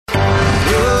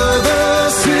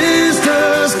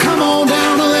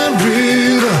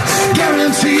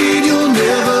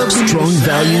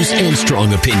news and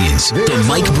strong opinions. The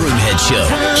Mike Broomhead Show.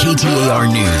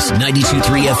 KTAR News,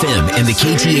 92.3 FM, and the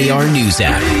KTAR News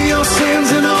app.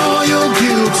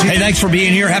 Hey, thanks for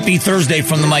being here. Happy Thursday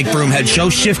from the Mike Broomhead Show.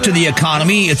 Shift to the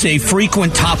economy. It's a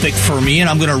frequent topic for me, and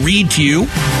I'm going to read to you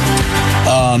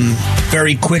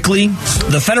very quickly.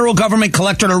 The federal government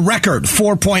collected a record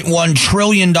 $4.1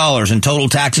 trillion in total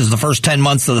taxes the first 10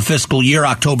 months of the fiscal year,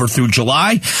 October through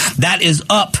July. That is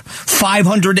up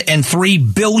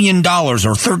 $503 billion, or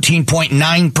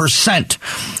 13.9%,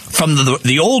 from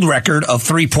the old record of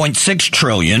 $3.6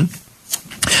 trillion.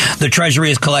 The Treasury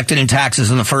has collected in taxes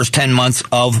in the first 10 months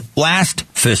of last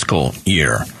fiscal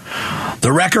year.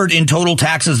 The record in total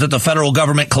taxes that the federal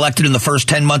government collected in the first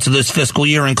 10 months of this fiscal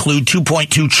year include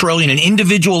 $2.2 trillion in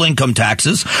individual income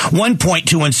taxes,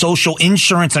 $1.2 in social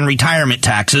insurance and retirement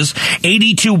taxes,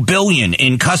 $82 billion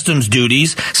in customs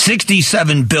duties,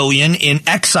 $67 billion in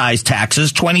excise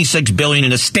taxes, $26 billion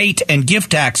in estate and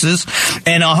gift taxes,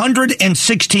 and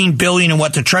 $116 billion in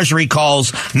what the Treasury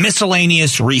calls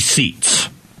miscellaneous receipts.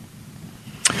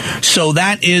 So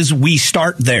that is, we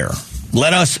start there.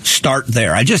 Let us start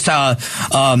there. I just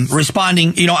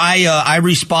responding. I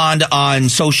respond on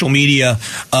social media,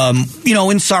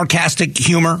 in sarcastic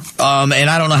humor, and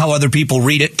I don't know how other people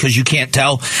read it because you can't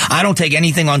tell. I don't take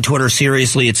anything on Twitter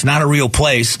seriously. It's not a real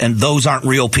place, and those aren't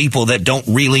real people that don't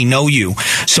really know you.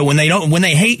 So when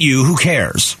they hate you, who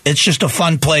cares? It's just a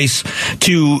fun place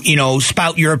to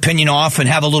spout your opinion off and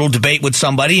have a little debate with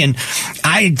somebody. And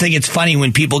I think it's funny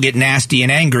when people get nasty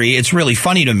and angry. It's really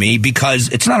funny to me because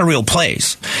it's not a real place.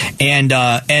 And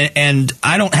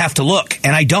I don't have to look,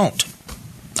 and I don't.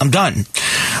 I'm done.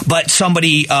 But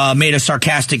somebody made a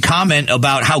sarcastic comment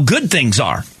about how good things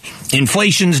are.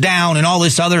 Inflation's down and all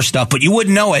this other stuff, but you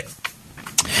wouldn't know it.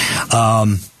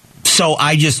 So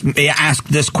I just ask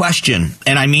this question,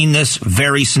 and I mean this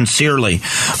very sincerely.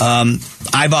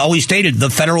 I've always stated the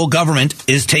federal government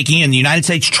is taking in, the United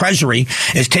States Treasury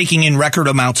is taking in record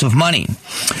amounts of money.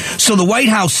 So the White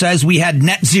House says we had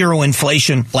net zero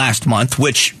inflation last month,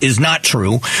 which is not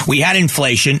true. We had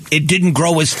inflation. It didn't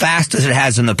grow as fast as it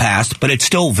has in the past, but it's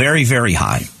still very, very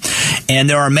high. And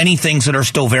there are many things that are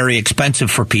still very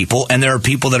expensive for people, and there are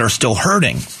people that are still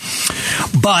hurting.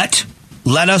 But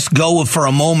let us go for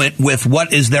a moment with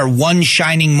what is their one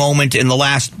shining moment in the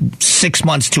last 6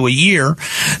 months to a year,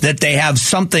 that they have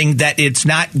something that it's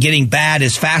not getting bad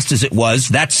as fast as it was.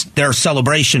 That's their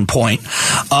celebration point.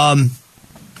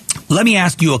 Let me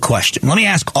ask you a question. Let me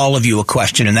ask all of you a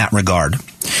question in that regard.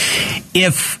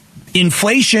 If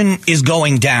inflation is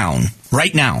going down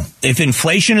right now, if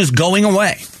inflation is going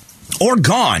away or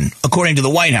gone, according to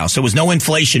the White House, there was no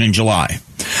inflation in July.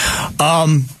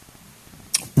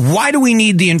 Why do we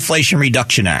need the Inflation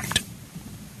Reduction Act?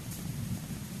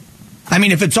 I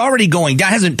mean, if it's already going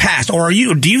down, hasn't passed, or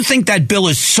do you think that bill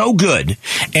is so good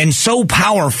and so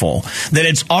powerful that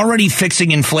it's already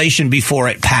fixing inflation before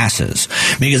it passes?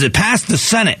 Because it passed the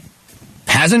Senate,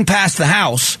 hasn't passed the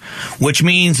House, which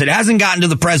means it hasn't gotten to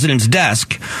the president's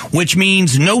desk, which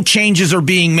means no changes are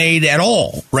being made at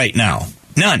all right now.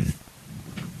 None.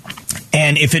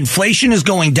 And if inflation is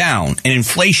going down and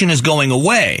inflation is going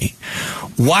away,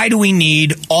 why do we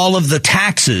need all of the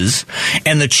taxes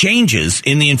and the changes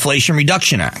in the Inflation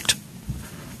Reduction Act?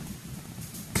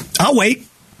 I'll wait.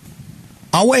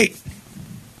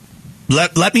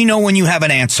 Let me know when you have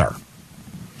an answer.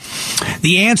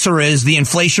 The answer is the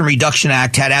Inflation Reduction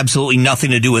Act had absolutely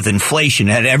nothing to do with inflation.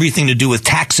 It had everything to do with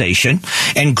taxation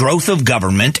and growth of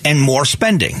government and more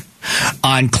spending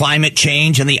on climate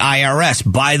change and the IRS.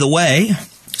 By the way,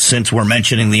 since we're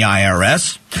mentioning the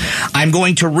IRS, I'm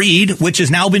going to read, which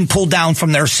has now been pulled down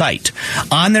from their site.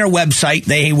 On their website,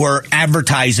 they were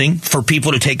advertising for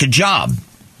people to take a job,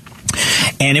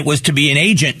 and it was to be an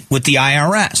agent with the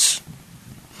IRS.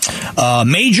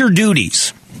 Major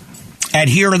duties: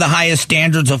 adhere to the highest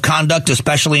standards of conduct,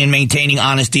 especially in maintaining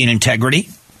honesty and integrity.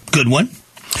 Good one.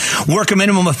 Work a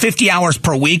minimum of 50 hours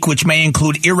per week, which may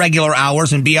include irregular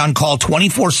hours, and be on call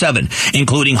 24/7,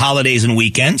 including holidays and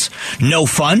weekends. No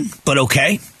fun, but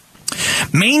okay.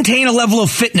 Maintain a level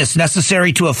of fitness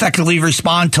necessary to effectively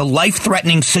respond to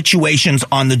life-threatening situations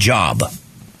on the job.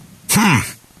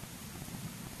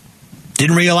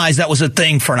 Didn't realize that was a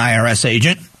thing for an IRS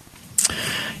agent.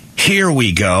 Here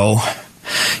we go.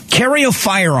 Carry a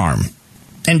firearm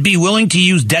and be willing to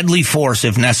use deadly force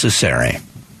if necessary.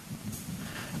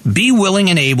 Be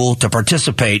willing and able to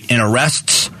participate in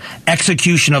arrests,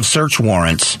 execution of search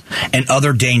warrants, and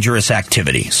other dangerous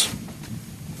activities.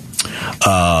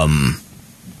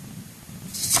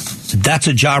 That's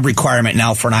a job requirement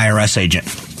now for an IRS agent.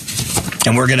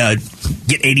 And we're going to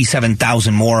get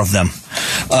 87,000 more of them.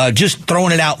 Just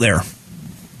throwing it out there.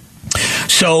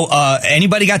 So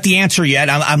anybody got the answer yet?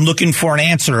 I'm looking for an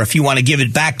answer. If you want to give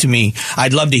it back to me,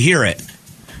 I'd love to hear it.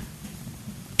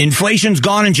 Inflation's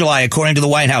gone in July, according to the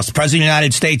White House. The President of the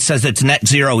United States says it's net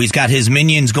zero. He's got his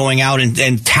minions going out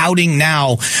and touting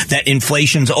now that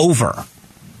inflation's over.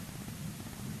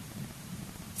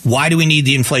 Why do we need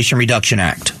the Inflation Reduction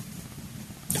Act?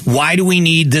 Why do we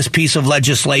need this piece of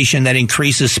legislation that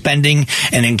increases spending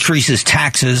and increases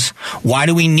taxes? Why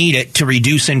do we need it to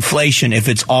reduce inflation if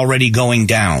it's already going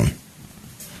down?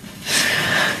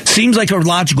 Seems like a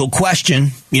logical question.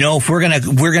 You know, if we're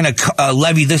gonna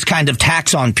levy this kind of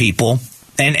tax on people,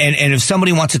 and if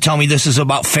somebody wants to tell me this is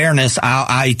about fairness,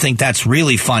 I think that's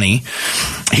really funny.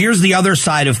 Here's the other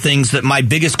side of things that my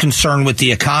biggest concern with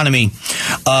the economy.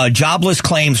 Jobless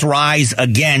claims rise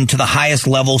again to the highest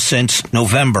level since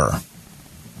November.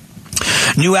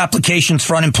 New applications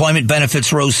for unemployment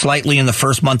benefits rose slightly in the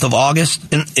first month of August.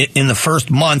 In the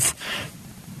first month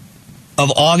of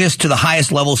August to the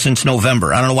highest level since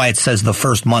November. I don't know why it says the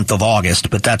first month of August,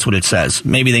 but that's what it says.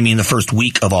 Maybe they mean the first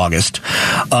week of August.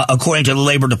 According to the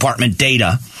Labor Department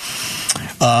data,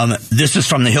 this is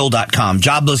from thehill.com.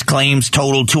 Jobless claims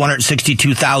totaled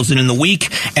 262,000 in the week,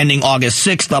 ending August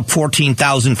 6th, up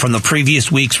 14,000 from the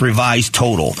previous week's revised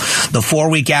total. The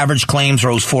 4-week average claims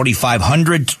rose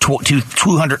 4,500 to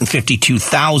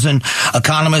 252,000.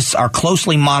 Economists are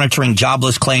closely monitoring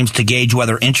jobless claims to gauge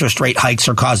whether interest rate hikes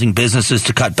are causing businesses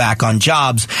to cut back on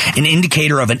jobs, an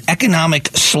indicator of an economic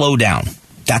slowdown.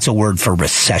 That's a word for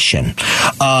recession.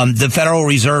 The Federal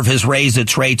Reserve has raised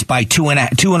its rates by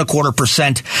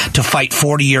 2.25% to fight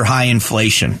 40-year high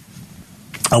inflation.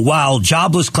 While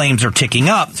jobless claims are ticking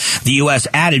up, the U.S.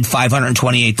 added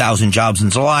 528,000 jobs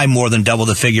in July, more than double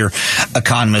the figure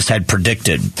economists had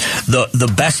predicted.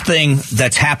 The best thing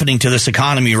that's happening to this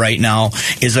economy right now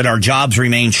is that our jobs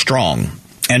remain strong.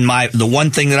 And the one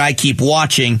thing that I keep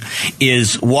watching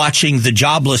is watching the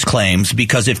jobless claims,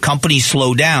 because if companies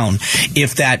slow down,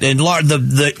 if that, and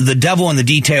the devil in the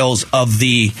details of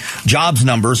the jobs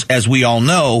numbers, as we all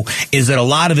know, is that a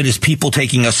lot of it is people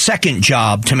taking a second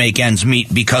job to make ends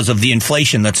meet because of the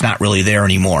inflation that's not really there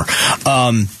anymore.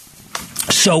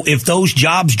 So if those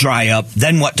jobs dry up,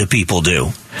 then what do people do?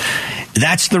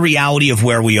 That's the reality of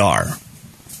where we are.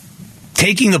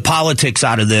 Taking the politics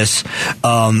out of this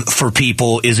for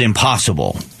people is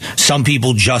impossible. Some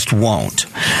people just won't.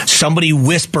 Somebody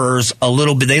whispers a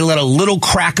little bit. They let a little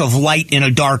crack of light in a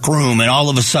dark room, and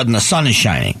all of a sudden the sun is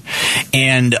shining.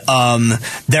 And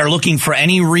they're looking for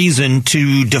any reason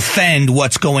to defend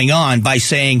what's going on by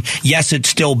saying, yes, it's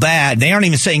still bad. They aren't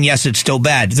even saying, yes, it's still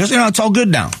bad. It's all good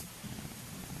now.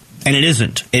 And it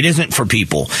isn't. It isn't for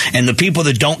people. And the people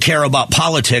that don't care about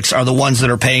politics are the ones that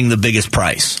are paying the biggest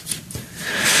price.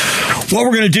 What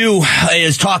we're going to do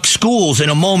is talk schools in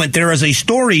a moment. There is a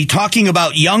story talking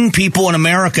about young people in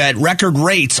America at record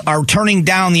rates are turning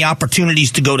down the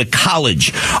opportunities to go to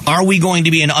college. Are we going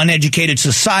to be an uneducated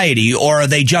society, or are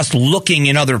they just looking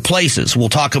in other places? We'll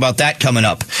talk about that coming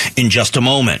up in just a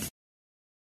moment.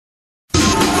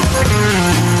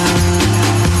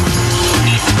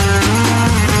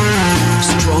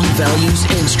 Values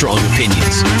and strong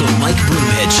opinions. The Mike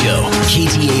Broomhead Show.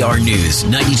 KTAR News,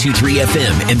 92.3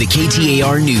 FM, and the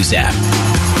KTAR News app.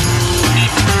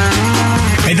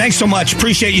 Hey, thanks so much.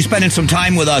 Appreciate you spending some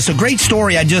time with us. A great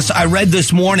story I read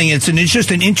this morning. It's just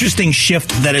an interesting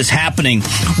shift that is happening.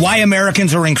 Why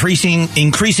Americans are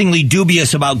increasingly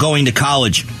dubious about going to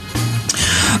college.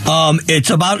 It's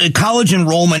about college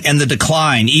enrollment and the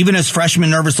decline. Even as freshmen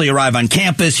nervously arrive on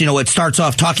campus, it starts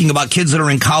off talking about kids that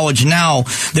are in college now.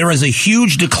 There is a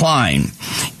huge decline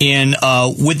in,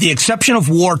 with the exception of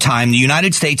wartime, the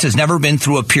United States has never been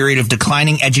through a period of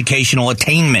declining educational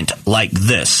attainment like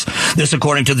this. This,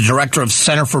 according to the director of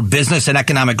Center for Business and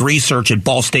Economic Research at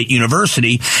Ball State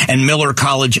University and Miller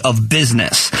College of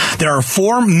Business. There are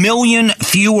 4 million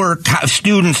fewer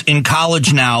students in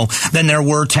college now than there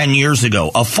were 10 years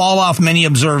ago. A fall off many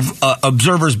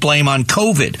observers blame on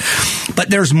COVID. But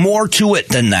there's more to it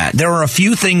than that. There are a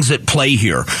few things at play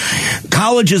here.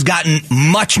 College has gotten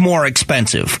much more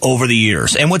expensive over the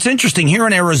years. And what's interesting, here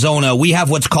in Arizona, we have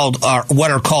what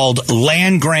are called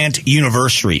land-grant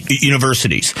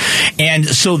universities. And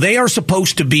so they are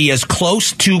supposed to be as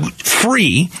close to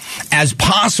free as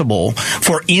possible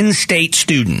for in-state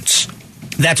students.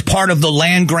 That's part of the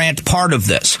land-grant part of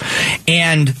this.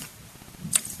 And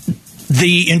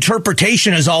the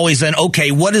interpretation is always then,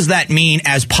 okay, what does that mean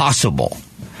as possible?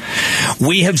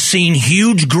 We have seen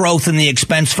huge growth in the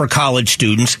expense for college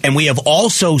students, and we have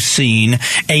also seen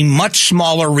a much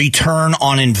smaller return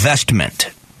on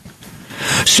investment.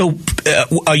 So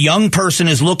a young person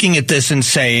is looking at this and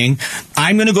saying,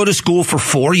 I'm going to go to school for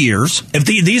 4 years. If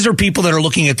these are people that are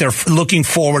looking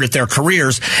forward at their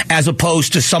careers, as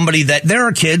opposed to somebody that there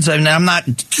are kids, and I'm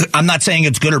not saying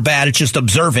it's good or bad, it's just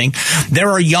observing. There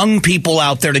are young people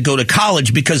out there that go to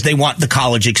college because they want the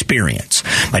college experience.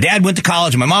 My dad went to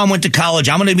college. My mom went to college.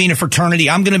 I'm going to be in a fraternity.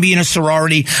 I'm going to be in a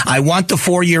sorority. I want the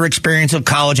 4-year experience of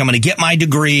college. I'm going to get my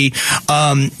degree.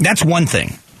 That's one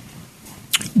thing.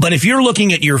 But if you're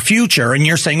looking at your future and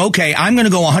you're saying, okay, I'm going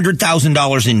to go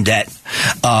 $100,000 in debt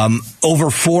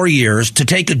over 4 years to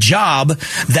take a job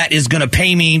that is going to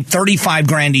pay me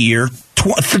 $35,000 a year,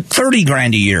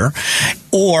 $30,000 a year,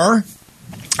 or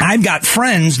I've got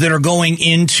friends that are going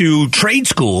into trade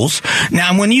schools.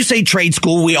 Now, when you say trade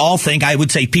school, we all think, I would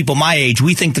say people my age,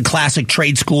 we think the classic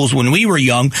trade schools when we were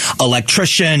young,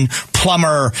 electrician,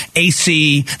 plumber,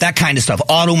 AC, that kind of stuff,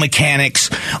 auto mechanics,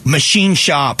 machine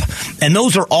shop. And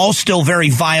those are all still very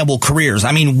viable careers.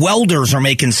 I mean, welders are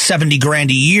making $70,000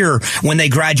 a year when they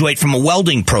graduate from a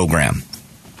welding program.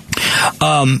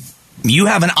 You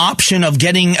have an option of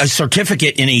getting a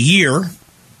certificate in a year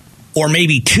or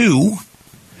maybe 2.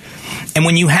 And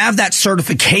when you have that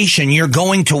certification, you're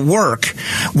going to work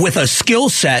with a skill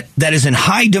set that is in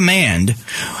high demand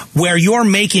where you're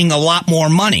making a lot more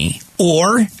money.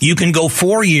 Or you can go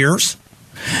 4 years.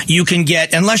 You can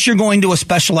get, unless you're going to a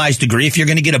specialized degree, if you're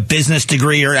going to get a business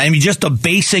degree or just a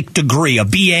basic degree, a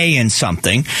BA in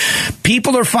something,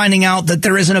 people are finding out that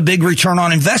there isn't a big return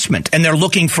on investment and they're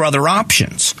looking for other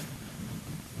options.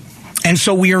 And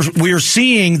so we're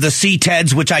seeing the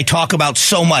CTEDs, which I talk about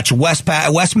so much, West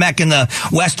Mech in the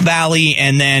West Valley,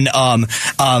 and then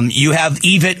you have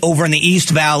EVIT over in the East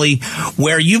Valley,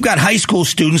 where you've got high school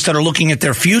students that are looking at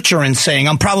their future and saying,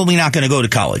 I'm probably not going to go to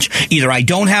college. Either I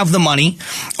don't have the money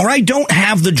or I don't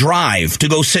have the drive to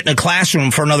go sit in a classroom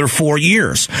for another 4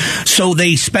 years. So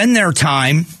they spend their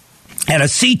time at a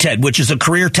CTED, which is a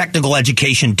Career Technical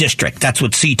Education District. That's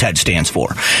what CTED stands for.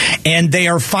 And they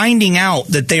are finding out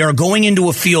that they are going into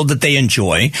a field that they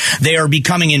enjoy. They are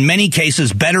becoming, in many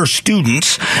cases, better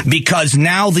students because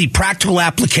now the practical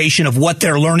application of what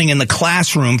they're learning in the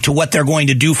classroom to what they're going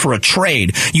to do for a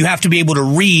trade. You have to be able to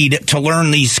read to learn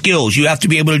these skills. You have to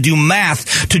be able to do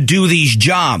math to do these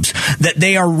jobs. That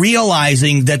they are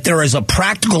realizing that there is a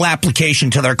practical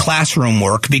application to their classroom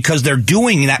work because they're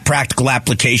doing that practical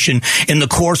application in the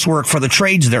coursework for the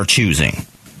trades they're choosing.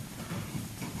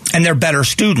 And they're better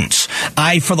students.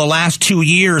 I, for the last 2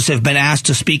 years, have been asked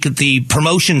to speak at the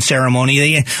promotion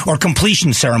ceremony, or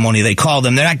completion ceremony, they call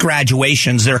them. They're not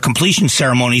graduations, they're completion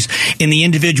ceremonies in the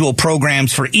individual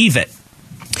programs for EVIT.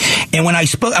 And when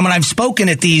I've spoken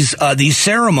at these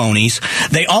ceremonies,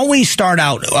 they always start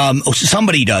out.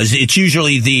 Somebody does. It's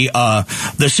usually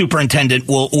the superintendent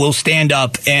will stand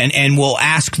up and will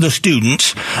ask the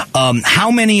students,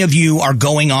 how many of you are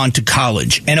going on to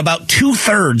college? And about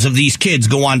 2/3 of these kids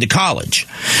go on to college,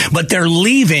 but they're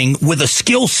leaving with a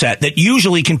skill set that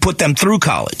usually can put them through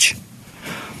college.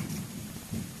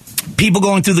 People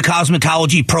going through the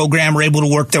cosmetology program are able to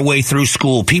work their way through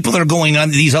school. People that are going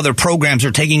on these other programs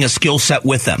are taking a skill set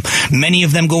with them. Many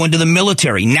of them go into the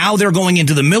military. Now they're going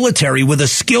into the military with a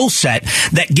skill set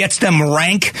that gets them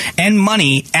rank and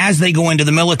money as they go into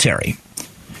the military.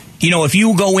 You know, if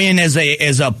you go in as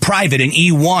a private, an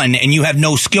E1, and you have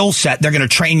no skill set, they're going to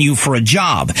train you for a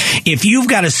job. If you've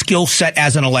got a skill set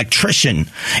as an electrician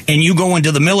and you go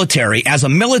into the military as a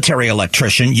military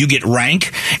electrician, you get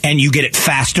rank and you get it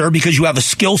faster because you have a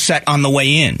skill set on the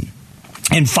way in.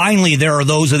 And finally, there are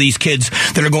those of these kids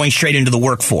that are going straight into the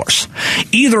workforce.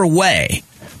 Either way,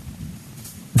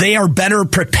 they are better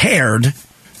prepared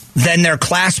than their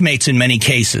classmates in many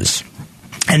cases.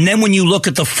 And then when you look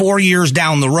at the 4 years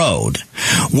down the road,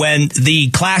 when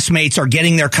the classmates are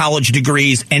getting their college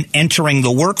degrees and entering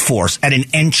the workforce at an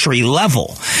entry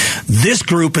level, this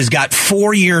group has got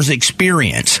 4 years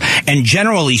experience and,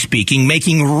 generally speaking,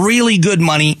 making really good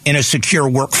money in a secure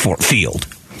work field.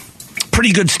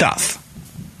 Pretty good stuff.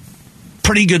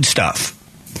 Pretty good stuff.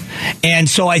 And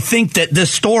so I think that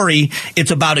this story,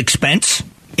 it's about expense,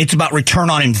 it's about return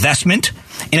on investment,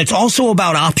 and it's also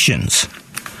about options.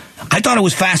 I thought it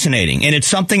was fascinating, and it's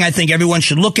something I think everyone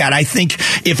should look at. I think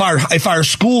if our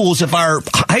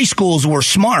high schools were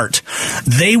smart,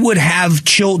 they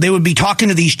would be talking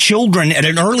to these children at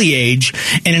an early age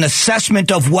in an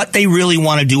assessment of what they really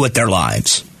want to do with their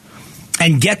lives,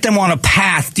 and get them on a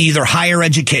path to either higher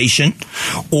education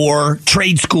or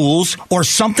trade schools or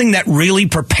something that really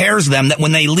prepares them that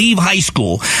when they leave high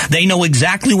school, they know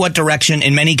exactly what direction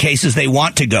in many cases they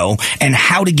want to go and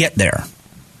how to get there.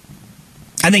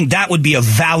 I think that would be a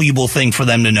valuable thing for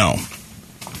them to know.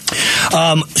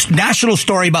 National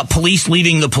story about police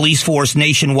leaving the police force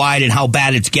nationwide and how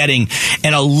bad it's getting,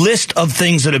 and a list of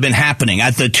things that have been happening.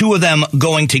 At the two of them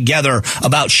going together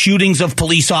about shootings of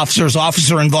police officers,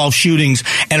 officer-involved shootings,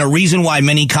 and a reason why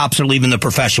many cops are leaving the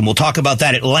profession. We'll talk about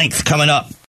that at length coming up.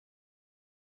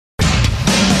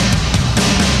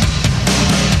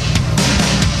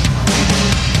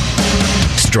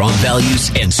 Strong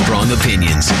values and strong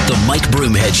opinions. The Mike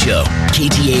Broomhead Show.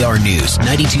 KTAR News,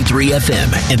 92.3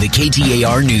 FM, and the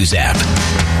KTAR News app.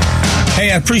 Hey,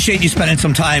 I appreciate you spending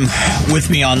some time with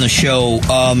me on the show.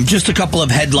 Just a couple of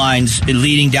headlines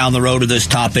leading down the road to this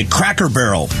topic. Cracker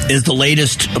Barrel is the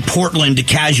latest Portland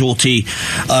casualty,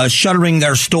 shuttering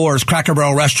their stores. Cracker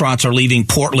Barrel restaurants are leaving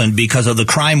Portland because of the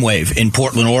crime wave in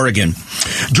Portland, Oregon.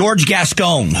 George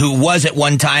Gascon, who was at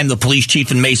one time the police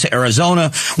chief in Mesa,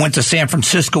 Arizona, went to San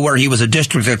Francisco where he was a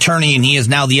district attorney, and he is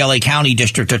now the LA County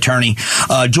district attorney.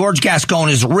 George Gascon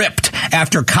is ripped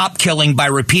after cop killing by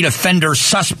repeat offender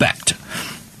suspect.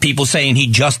 People saying he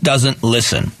just doesn't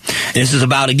listen. This is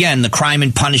about, again, the crime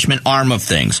and punishment arm of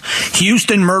things.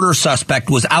 Houston murder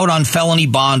suspect was out on felony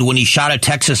bond when he shot a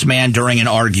Texas man during an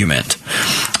argument.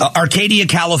 Arcadia,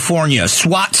 California,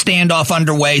 SWAT standoff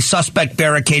underway. Suspect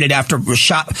barricaded after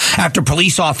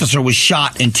police officer was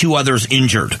shot and two others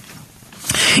injured.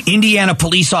 Indiana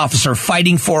police officer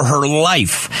fighting for her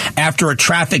life after a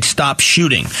traffic stop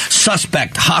shooting.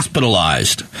 Suspect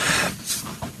hospitalized.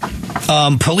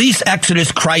 Police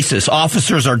exodus crisis.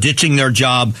 Officers are ditching their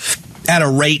job at a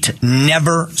rate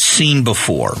never seen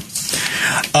before.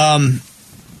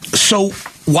 So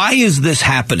why is this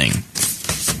happening?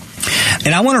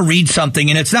 And I want to read something,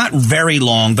 and it's not very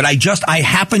long, but I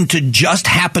happened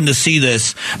to see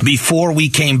this before we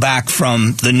came back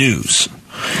from the news.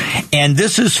 And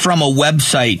this is from a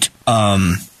website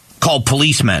called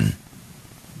Policemen.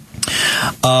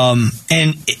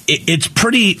 And it's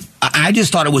pretty, I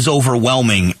just thought it was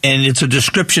overwhelming, and it's a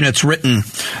description that's written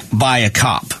by a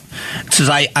cop. It says,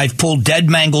 I've pulled dead,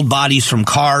 mangled bodies from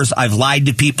cars. I've lied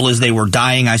to people as they were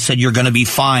dying. I said, you're going to be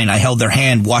fine. I held their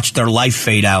hand, watched their life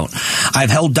fade out. I've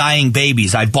held dying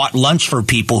babies. I've bought lunch for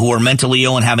people who are mentally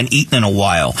ill and haven't eaten in a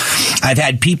while. I've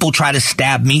had people try to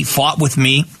stab me, fought with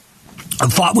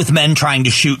men trying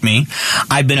to shoot me.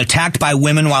 I've been attacked by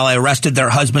women while I arrested their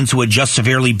husbands who had just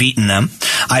severely beaten them.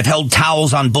 I've held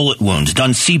towels on bullet wounds,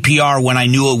 done CPR when I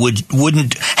knew it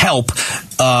wouldn't help,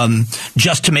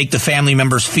 just to make the family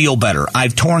members feel better.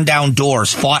 I've torn down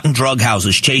doors, fought in drug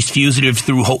houses, chased fugitives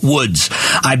through woods.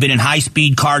 I've been in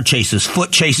high-speed car chases,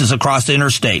 foot chases across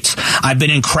interstates. I've been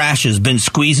in crashes, been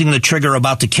squeezing the trigger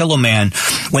about to kill a man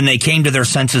when they came to their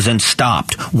senses and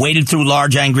stopped. Waited through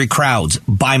large angry crowds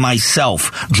by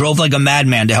myself. Drove like a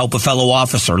madman to help a fellow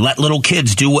officer. Let little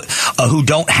kids who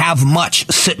don't have much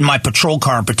sit in my patrol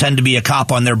car and pretend to be a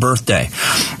cop on their birthday.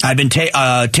 I've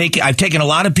taken a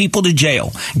lot of people to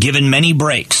jail, given many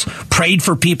breaks, prayed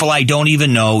for people I don't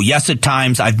even know. Yes, at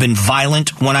times I've been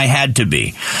violent when I had to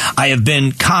be. I have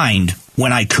been kind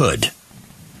when I could.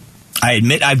 I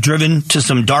admit I've driven to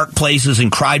some dark places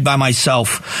and cried by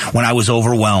myself when I was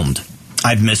overwhelmed.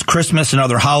 I've missed Christmas and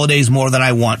other holidays more than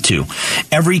I want to.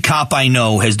 Every cop I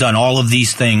know has done all of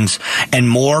these things and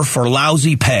more for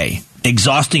lousy pay,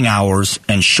 exhausting hours,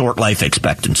 and short life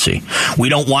expectancy. We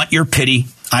don't want your pity.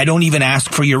 I don't even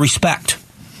ask for your respect.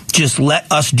 Just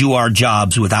let us do our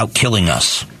jobs without killing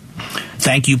us.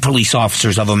 Thank you, police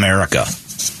officers of America.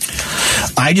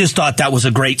 I just thought that was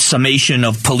a great summation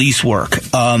of police work.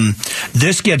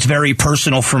 This gets very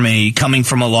personal for me, coming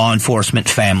from a law enforcement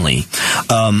family.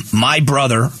 My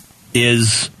brother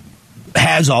has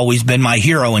always been my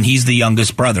hero, and he's the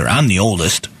youngest brother. I'm the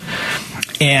oldest.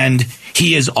 And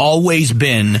he has always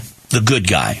been the good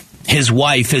guy. His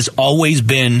wife has always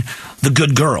been the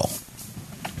good girl.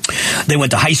 They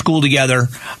went to high school together.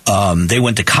 They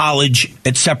went to college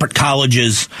at separate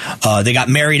colleges. They got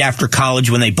married after college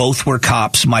when they both were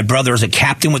cops. My brother is a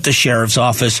captain with the sheriff's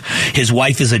office. His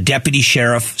wife is a deputy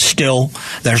sheriff still.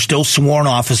 They're still sworn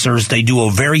officers. They do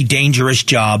a very dangerous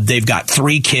job. They've got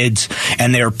 3 kids,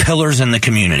 and they're pillars in the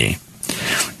community.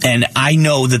 And I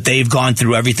know that they've gone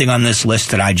through everything on this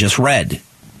list that I just read.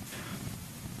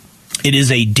 It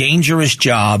is a dangerous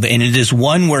job, and it is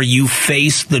one where you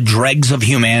face the dregs of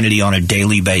humanity on a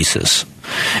daily basis.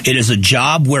 It is a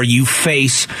job where you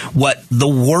face what the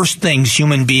worst things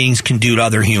human beings can do to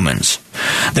other humans.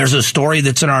 There's a story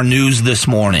that's in our news this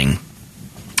morning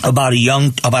about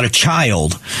a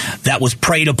child that was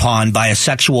preyed upon by a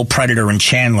sexual predator in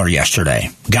Chandler yesterday.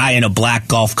 Guy in a black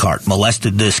golf cart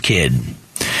molested this kid.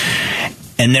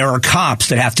 And there are cops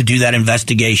that have to do that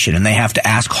investigation, and they have to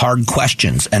ask hard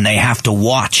questions, and they have to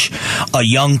watch a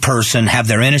young person have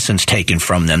their innocence taken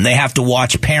from them. They have to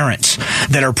watch parents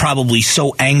that are probably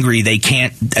so angry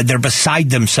they're beside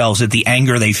themselves at the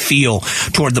anger they feel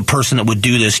toward the person that would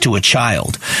do this to a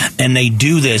child. And they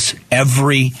do this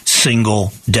every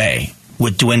single day,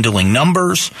 with dwindling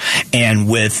numbers and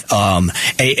with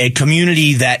a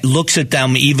community that looks at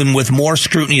them even with more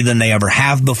scrutiny than they ever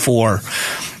have before.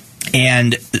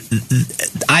 And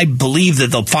I believe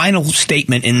that the final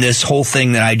statement in this whole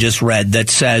thing that I just read that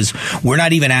says, we're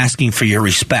not even asking for your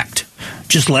respect.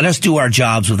 Just let us do our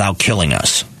jobs without killing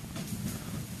us.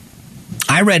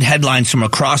 I read headlines from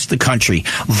across the country.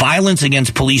 Violence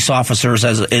against police officers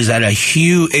is a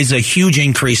huge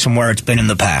increase from where it's been in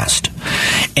the past.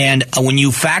 And when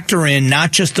you factor in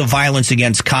not just the violence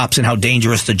against cops and how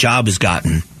dangerous the job has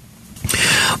gotten,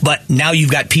 but now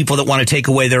you've got people that want to take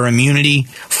away their immunity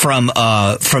from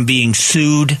being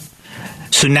sued.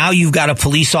 So now you've got a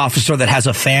police officer that has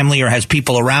a family or has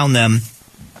people around them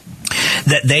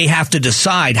that they have to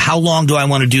decide, how long do I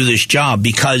want to do this job?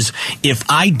 Because if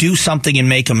I do something and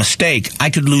make a mistake, I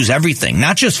could lose everything.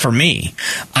 Not just for me.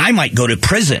 I might go to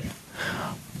prison.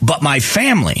 But my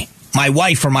family, my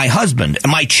wife or my husband,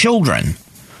 and my children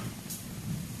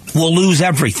will lose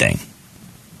everything.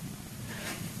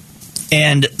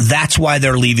 And that's why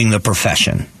they're leaving the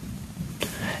profession.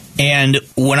 And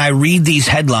when I read these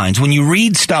headlines, when you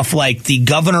read stuff like the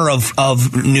governor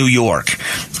of New York,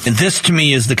 this to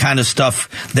me is the kind of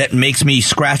stuff that makes me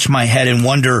scratch my head and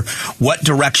wonder what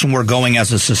direction we're going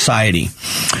as a society.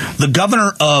 The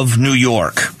governor of New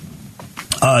York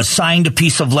signed a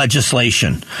piece of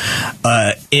legislation.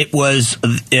 It was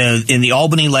in the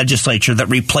Albany legislature that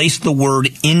replaced the word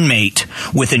inmate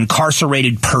with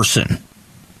incarcerated person.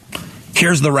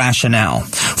 Here's the rationale.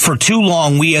 For too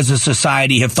long, we as a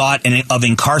society have thought of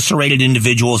incarcerated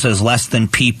individuals as less than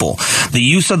people. The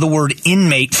use of the word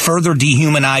inmate further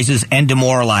dehumanizes and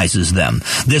demoralizes them.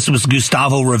 This was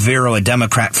Gustavo Rivero, a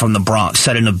Democrat from the Bronx,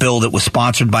 said in a bill that was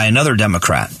sponsored by another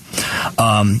Democrat.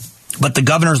 But the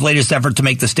governor's latest effort to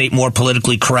make the state more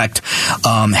politically correct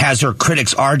has her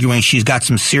critics arguing she's got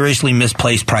some seriously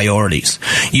misplaced priorities.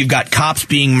 You've got cops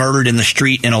being murdered in the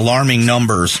street in alarming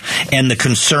numbers, and the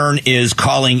concern is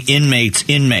calling inmates.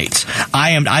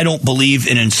 I don't believe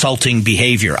in insulting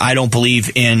behavior. I don't believe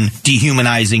in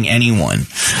dehumanizing anyone.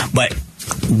 But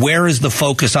where is the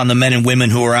focus on the men and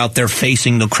women who are out there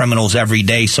facing the criminals every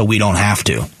day so we don't have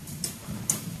to?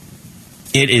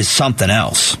 It is something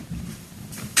else.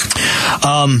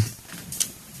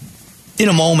 In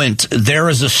a moment, there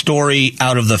is a story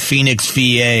out of the Phoenix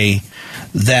VA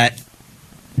that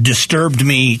disturbed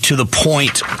me to the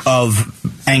point of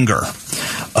anger.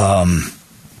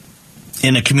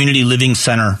 In a community living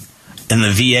center in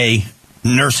the VA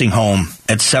nursing home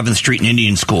at 7th Street and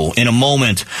Indian School. In a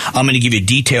moment, I'm going to give you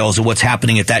details of what's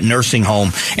happening at that nursing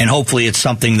home, and hopefully it's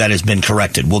something that has been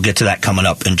corrected. We'll get to that coming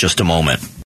up in just a moment.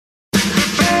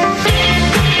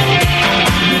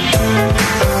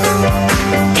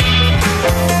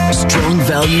 Strong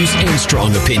values and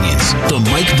strong opinions. The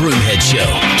Mike Broomhead Show.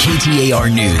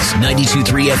 KTAR News,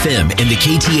 92.3 FM, and the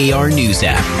KTAR News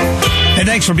app. And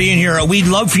thanks for being here. We'd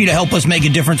love for you to help us make a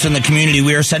difference in the community.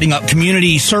 We are setting up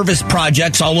community service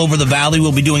projects all over the valley.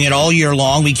 We'll be doing it all year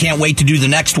long. We can't wait to do the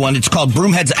next one. It's called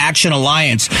Broomhead's Action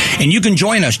Alliance. And you can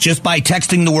join us just by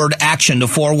texting the word action to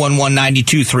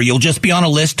 411-923. You'll just be on a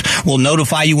list. We'll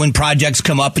notify you when projects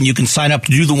come up, and you can sign up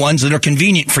to do the ones that are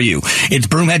convenient for you. It's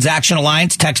Broomhead's Action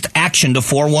Alliance. Text action to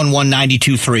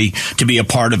 411-923 to be a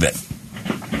part of it.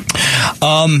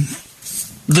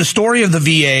 The story of the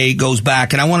VA goes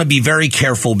back, and I want to be very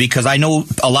careful because I know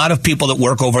a lot of people that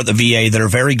work over at the VA that are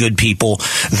very good people,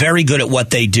 very good at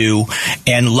what they do,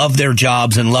 and love their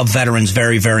jobs and love veterans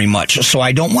very, very much. So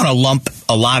I don't want to lump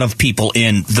a lot of people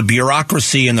in. The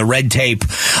bureaucracy and the red tape,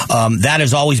 that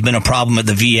has always been a problem at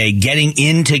the VA. Getting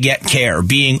in to get care,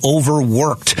 being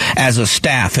overworked as a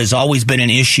staff has always been an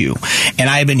issue. And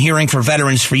I have been hearing for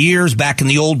veterans for years, back in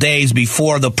the old days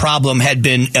before the problem had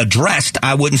been addressed,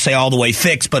 I wouldn't say all the way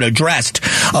fixed, but addressed,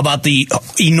 about the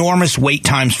enormous wait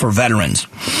times for veterans.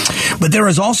 But there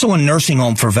is also a nursing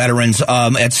home for veterans at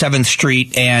 7th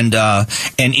Street and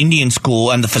Indian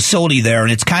School and the facility there,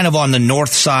 and it's kind of on the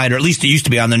north side, or at least it used to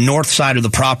be on the north side of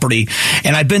the property.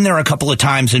 And I've been there a couple of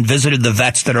times and visited the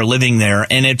vets that are living there,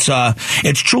 and it's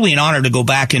truly an honor to go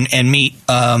back and meet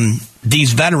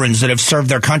these veterans that have served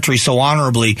their country so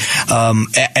honorably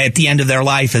at the end of their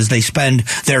life as they spend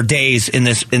their days in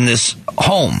this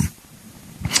home.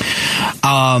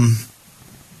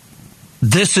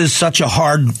 This is such a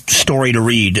hard story to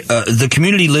read. The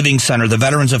Community Living Center, the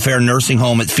Veterans Affairs nursing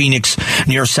home at Phoenix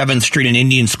near 7th Street and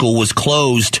Indian School, was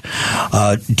closed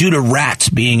due to rats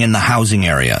being in the housing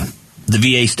area. The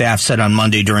VA staff said on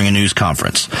Monday during a news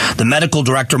conference. The medical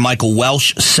director, Michael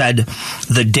Welsh, said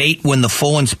the date when the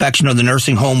full inspection of the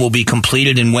nursing home will be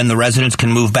completed and when the residents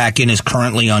can move back in is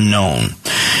currently unknown.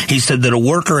 He said that a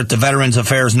worker at the Veterans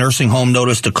Affairs nursing home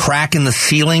noticed a crack in the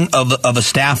ceiling of a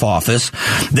staff office.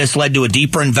 This led to a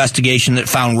deeper investigation that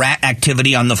found rat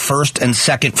activity on the first and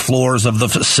second floors of the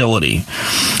facility.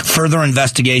 Further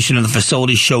investigation of the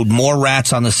facility showed more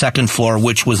rats on the second floor,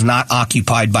 which was not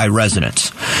occupied by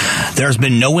residents. There's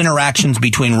been no interactions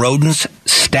between rodents,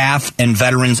 staff, and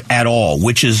veterans at all,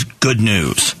 which is good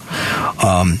news.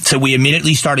 So we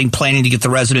immediately started planning to get the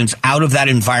residents out of that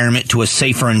environment to a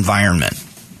safer environment.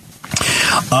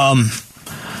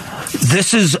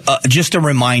 This is just a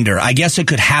reminder. I guess it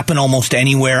could happen almost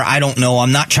anywhere. I don't know.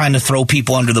 I'm not trying to throw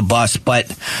people under the bus,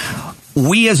 but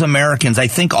we as Americans, I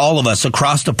think all of us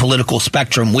across the political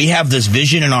spectrum, we have this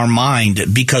vision in our mind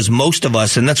because most of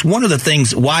us, and that's one of the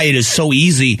things why it is so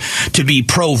easy to be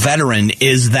pro-veteran,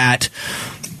 is that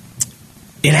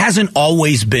it hasn't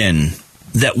always been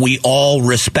that we all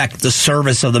respect the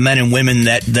service of the men and women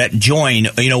that join.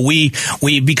 You know, we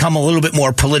become a little bit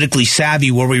more politically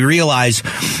savvy where we realize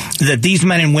that these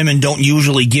men and women don't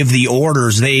usually give the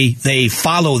orders. They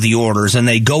follow the orders and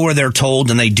they go where they're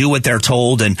told and they do what they're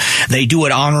told and they do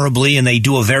it honorably and they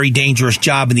do a very dangerous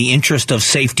job in the interest of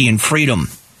safety and freedom.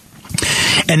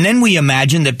 And then we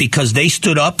imagine that because they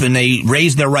stood up and they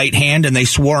raised their right hand and they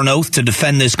swore an oath to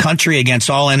defend this country against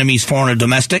all enemies, foreign or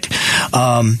domestic,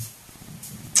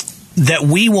 that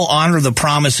we will honor the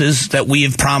promises that we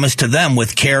have promised to them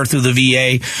with care through the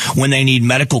VA when they need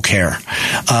medical care.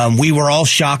 We were all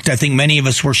shocked. I think many of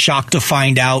us were shocked to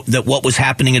find out that what was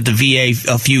happening at the VA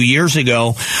a few years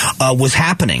ago was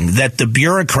happening, that the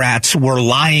bureaucrats were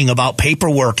lying about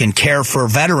paperwork and care for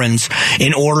veterans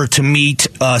in order to meet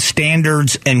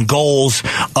standards and goals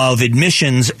of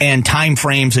admissions and time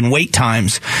frames and wait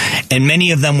times. And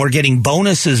many of them were getting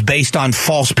bonuses based on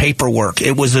false paperwork.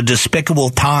 It was a despicable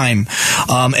time.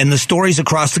 And the stories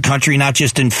across the country, not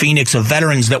just in Phoenix, of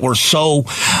veterans that were so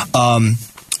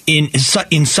in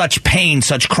such pain,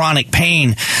 such chronic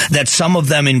pain, that some of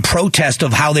them, in protest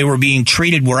of how they were being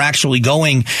treated, were actually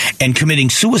going and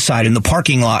committing suicide in the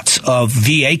parking lots of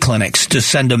VA clinics to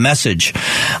send a message.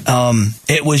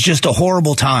 It was just a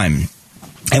horrible time.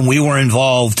 And we were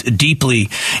involved deeply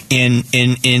in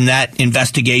that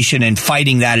investigation and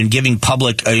fighting that and giving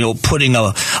public, putting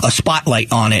a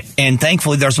spotlight on it. And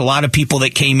thankfully, there's a lot of people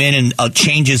that came in and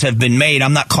changes have been made.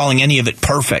 I'm not calling any of it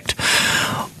perfect.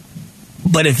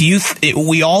 But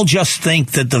we all just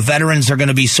think that the veterans are going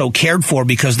to be so cared for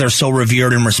because they're so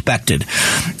revered and respected.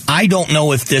 I don't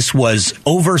know if this was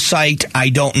oversight. I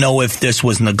don't know if this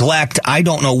was neglect. I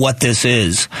don't know what this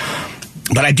is.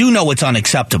 But I do know it's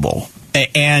unacceptable.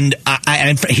 And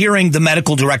I'm hearing the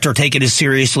medical director take it as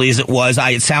seriously as it was.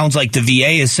 It sounds like the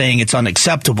VA is saying it's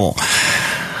unacceptable.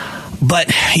 But,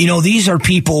 these are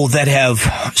people that have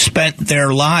spent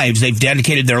their lives, they've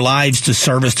dedicated their lives to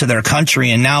service to their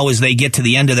country, and now as they get to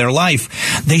the end of their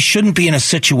life, they shouldn't be in a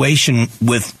situation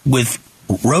with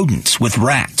rodents, with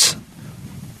rats.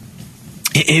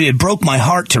 It broke my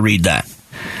heart to read that,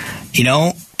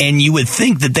 And you would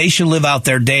think that they should live out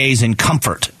their days in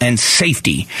comfort and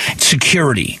safety,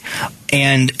 security.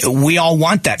 And we all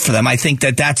want that for them. I think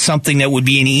that that's something that would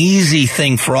be an easy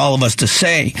thing for all of us to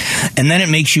say. And then it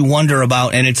makes you wonder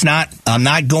about, and I'm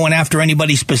not going after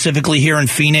anybody specifically here in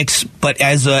Phoenix, but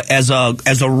as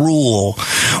a rule,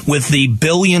 with the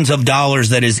billions of dollars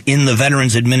that is in the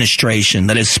Veterans Administration,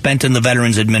 that is spent in the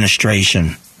Veterans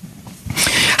Administration,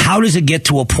 how does it get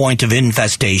to a point of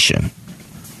infestation?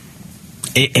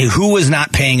 Who is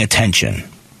not paying attention?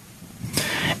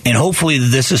 And hopefully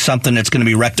this is something that's going to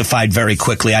be rectified very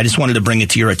quickly. I just wanted to bring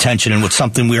it to your attention, and it's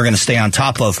something we are going to stay on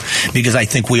top of because I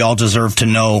think we all deserve to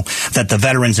know that the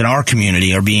veterans in our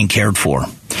community are being cared for.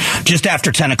 Just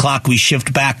after 10 o'clock, we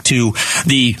shift back to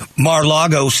the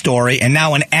Mar-a-Lago story, and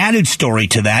now an added story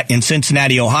to that. In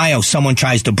Cincinnati, Ohio, someone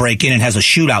tries to break in and has a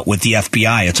shootout with the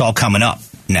FBI. It's all coming up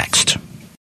next.